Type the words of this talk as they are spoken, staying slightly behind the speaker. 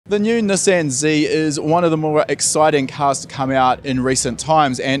The new Nissan Z is one of the more exciting cars to come out in recent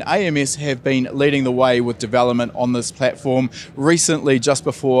times, and AMS have been leading the way with development on this platform. Recently, just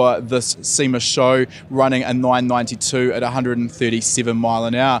before this SEMA show, running a 992 at 137 mile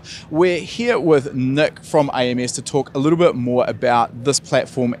an hour. We're here with Nick from AMS to talk a little bit more about this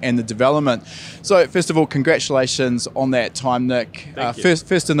platform and the development. So first of all, congratulations on that time, Nick.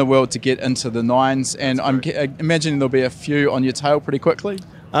 First in the world to get into the nines, and I'm imagining there'll be a few on your tail pretty quickly.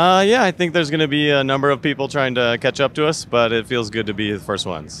 Yeah, I think there's going to be a number of people trying to catch up to us, but it feels good to be the first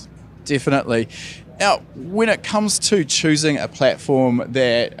ones. Definitely. Now, when it comes to choosing a platform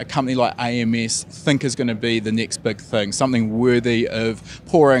that a company like AMS think is going to be the next big thing, something worthy of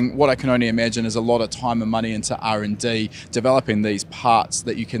pouring what I can only imagine is a lot of time and money into R&D, developing these parts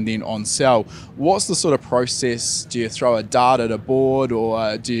that you can then on-sell, what's the sort of process? Do you throw a dart at a board,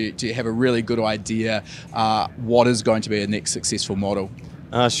 or do you have a really good idea what is going to be a next successful model?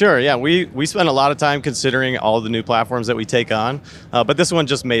 Sure, yeah, we spend a lot of time considering all the new platforms that we take on, but this one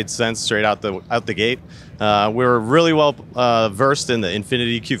just made sense straight out the gate. We're really well versed in the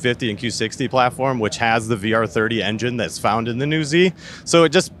Infinity Q50 and Q60 platform, which has the VR30 engine that's found in the new Z. So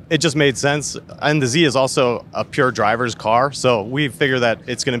it just made sense, and the Z is also a pure driver's car, so we figure that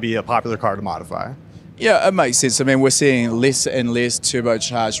it's going to be a popular car to modify. Yeah, it makes sense. I mean, we're seeing less and less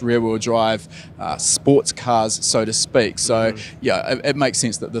turbocharged rear-wheel drive sports cars, so to speak. So, yeah, it makes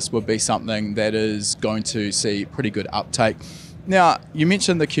sense that this would be something that is going to see pretty good uptake. Now, you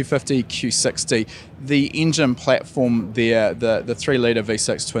mentioned the Q50, Q60, the engine platform there, the 3-litre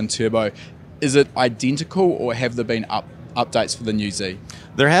V6 twin turbo. Is it identical, or have there been updates for the new Z?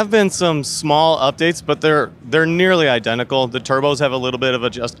 There have been some small updates, but they're nearly identical. The turbos have a little bit of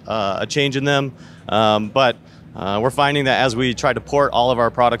a change in them, but we're finding that as we try to port all of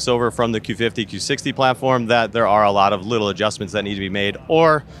our products over from the Q50, Q60 platform, that there are a lot of little adjustments that need to be made,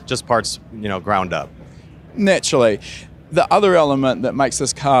 or just parts, ground up. Naturally. The other element that makes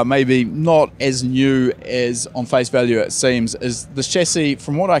this car maybe not as new as on face value it seems is the chassis,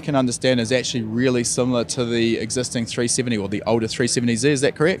 from what I can understand, is actually really similar to the existing 370 or the older 370Z, is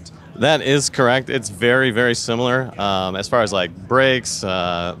that correct? That is correct. It's very, very similar as far as like brakes,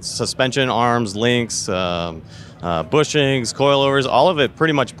 suspension arms, links, bushings, coilovers, all of it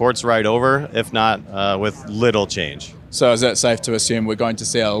pretty much ports right over, if not with little change. So is it safe to assume we're going to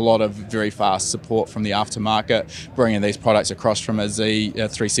see a lot of very fast support from the aftermarket, bringing these products across from a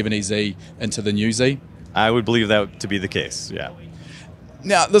 370Z into the new Z? I would believe that to be the case, yeah.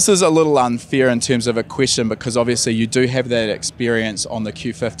 Now, this is a little unfair in terms of a question, because obviously you do have that experience on the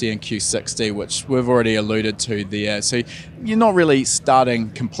Q50 and Q60, which we've already alluded to there. So you're not really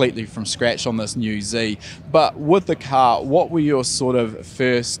starting completely from scratch on this new Z. But with the car, what were your sort of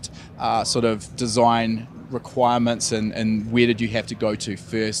first design requirements, and where did you have to go to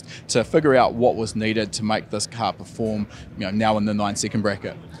first to figure out what was needed to make this car perform, now in the 9-second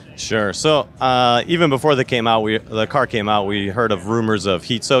bracket? Sure. So even before the car came out, we heard of rumors of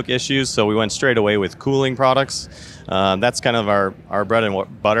heat soak issues, so we went straight away with cooling products. That's kind of our bread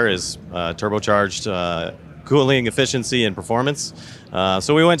and butter, is turbocharged cooling efficiency and performance.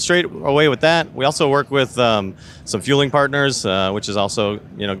 So we went straight away with that. We also work with some fueling partners, which is also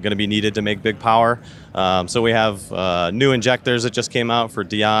going to be needed to make big power. So we have new injectors that just came out for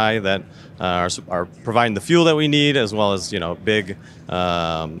DI that are providing the fuel that we need, as well as big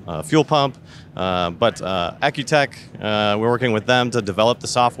fuel pump. But EcuTek, we're working with them to develop the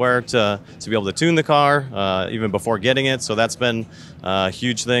software to be able to tune the car even before getting it. So that's been a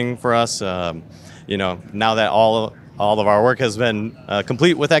huge thing for us. Now that all of our work has been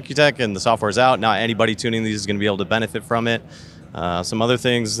complete with EcuTek and the software is out, now anybody tuning these is going to be able to benefit from it. Some other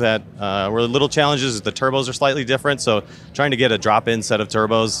things that were little challenges is the turbos are slightly different, so trying to get a drop-in set of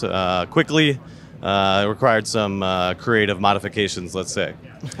turbos quickly required some creative modifications, let's say.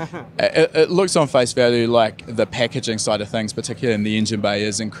 It looks on face value like the packaging side of things, particularly in the engine bay,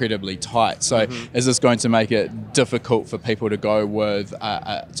 is incredibly tight. So is this going to make it difficult for people to go with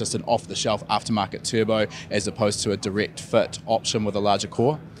just an off-the-shelf aftermarket turbo as opposed to a direct fit option with a larger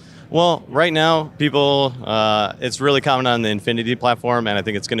core? Well, right now, people, it's really common on the Infinity platform, and I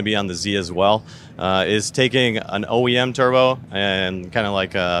think it's going to be on the Z as well, is taking an OEM turbo and kind of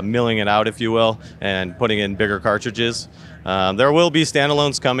like milling it out, if you will, and putting in bigger cartridges. There will be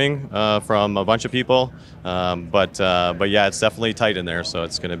standalones coming from a bunch of people, but yeah, it's definitely tight in there, so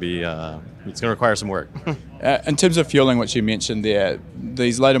it's going to be it's going to require some work. In terms of fueling, which you mentioned there,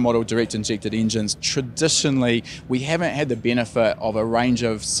 these later model direct injected engines, traditionally we haven't had the benefit of a range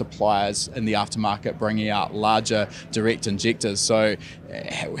of suppliers in the aftermarket bringing out larger direct injectors. So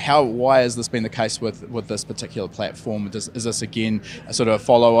Why has this been the case with this particular platform? Is this again a sort of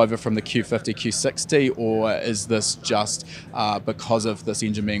follow over from the Q50, Q60, or is this just because of this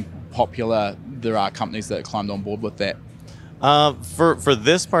engine being popular, there are companies that climbed on board with that? For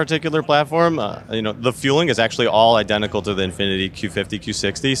this particular platform, the fueling is actually all identical to the Infinity Q50,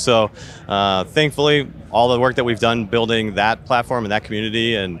 Q60. So thankfully, all the work that we've done building that platform and that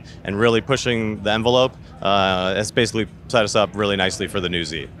community and really pushing the envelope has basically set us up really nicely for the new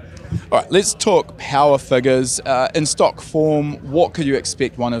Z. All right, let's talk power figures. In stock form, what could you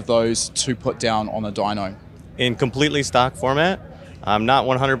expect one of those to put down on a dyno? In completely stock format, I'm not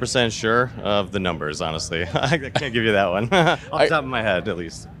 100% sure of the numbers, honestly. I can't give you that one off the top of my head, at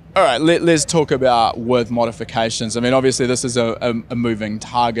least. All right, let's talk about with modifications. I mean, obviously this is a moving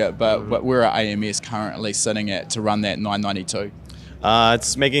target, but where are AMS currently sitting at to run that 992?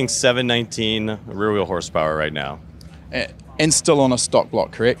 It's making 719 rear wheel horsepower right now. And still on a stock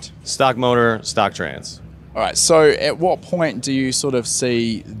block, correct? Stock motor, stock trans. All right, so at what point do you sort of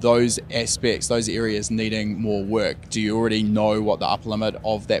see those aspects, those areas needing more work? Do you already know what the upper limit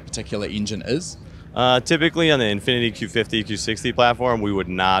of that particular engine is? Typically on the Infinity Q50, Q60 platform, we would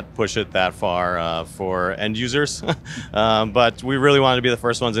not push it that far for end users, but we really wanted to be the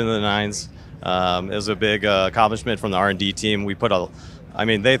first ones into the nines. It was a big accomplishment from the R&D team. We put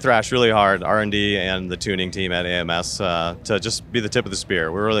they thrashed really hard, R&D and the tuning team at AMS, to just be the tip of the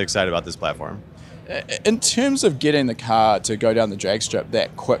spear. We're really excited about this platform. In terms of getting the car to go down the drag strip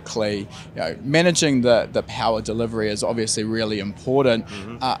that quickly, managing the power delivery is obviously really important.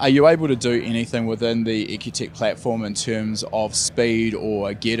 Are you able to do anything within the EcuTek platform in terms of speed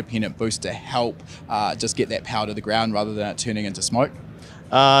or gear dependent boost to help just get that power to the ground rather than it turning into smoke?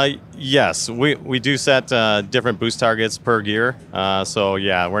 Yes, we do set different boost targets per gear. So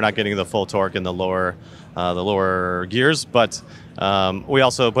yeah, we're not getting the full torque in the lower gears, but we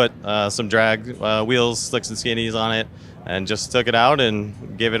also put some drag wheels, slicks and skinnies on it, and just took it out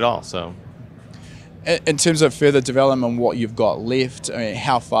and gave it all. So, in terms of further development, what you've got left, I mean,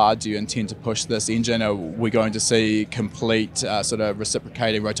 how far do you intend to push this engine? Are we going to see complete sort of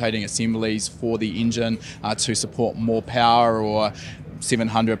reciprocating, rotating assemblies for the engine to support more power, or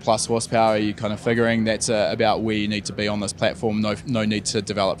 700 plus horsepower? Are you kind of figuring that's about where you need to be on this platform? No need to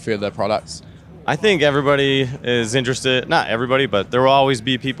develop further products? I think everybody is interested, not everybody, but there will always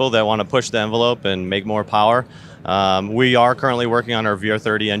be people that want to push the envelope and make more power. We are currently working on our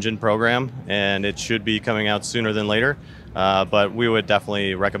VR30 engine program, and it should be coming out sooner than later. But we would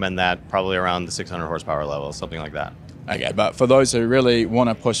definitely recommend that probably around the 600 horsepower level, something like that. Okay, but for those who really want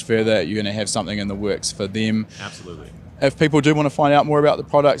to push further, you're going to have something in the works for them. Absolutely. If people do want to find out more about the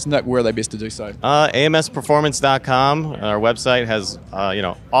products, Nick, where are they best to do so? AMSperformance.com. Our website has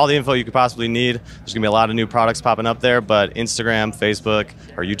all the info you could possibly need. There's going to be a lot of new products popping up there, but Instagram, Facebook,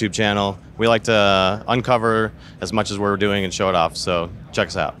 our YouTube channel, we like to uncover as much as we're doing and show it off, so check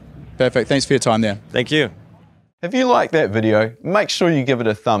us out. Perfect. Thanks for your time there. Thank you. If you like that video, make sure you give it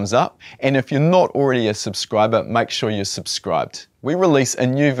a thumbs up, and if you're not already a subscriber, make sure you're subscribed. We release a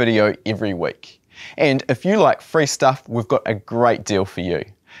new video every week. And if you like free stuff, we've got a great deal for you.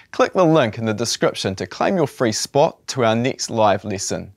 Click the link in the description to claim your free spot to our next live lesson.